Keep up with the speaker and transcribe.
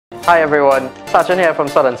Hi everyone, Sachin here from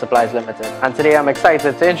Southern Supplies Limited, and today I'm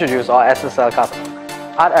excited to introduce our SSL catalog.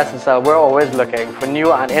 At SSL, we're always looking for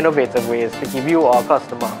new and innovative ways to keep you, our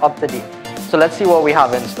customer, up to date. So let's see what we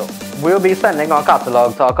have in store. We'll be sending our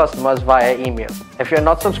catalog to our customers via email. If you're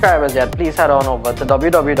not subscribers yet, please head on over to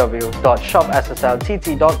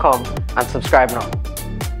www.shopssltt.com and subscribe now.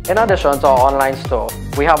 In addition to our online store,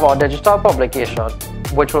 we have our digital publication,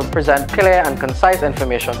 which will present clear and concise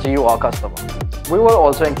information to you, our customer. We will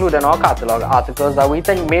also include in our catalog articles that we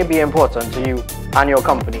think may be important to you and your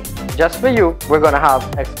company. Just for you, we're going to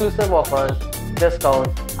have exclusive offers,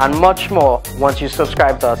 discounts, and much more once you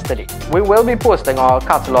subscribe to us today. We will be posting our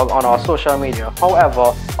catalog on our social media.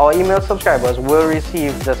 However, our email subscribers will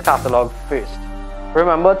receive this catalog first.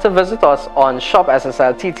 Remember to visit us on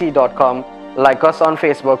shopssltt.com, like us on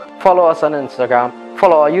Facebook, follow us on Instagram,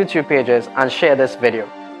 follow our YouTube pages, and share this video.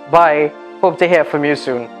 Bye. Hope to hear from you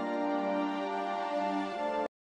soon.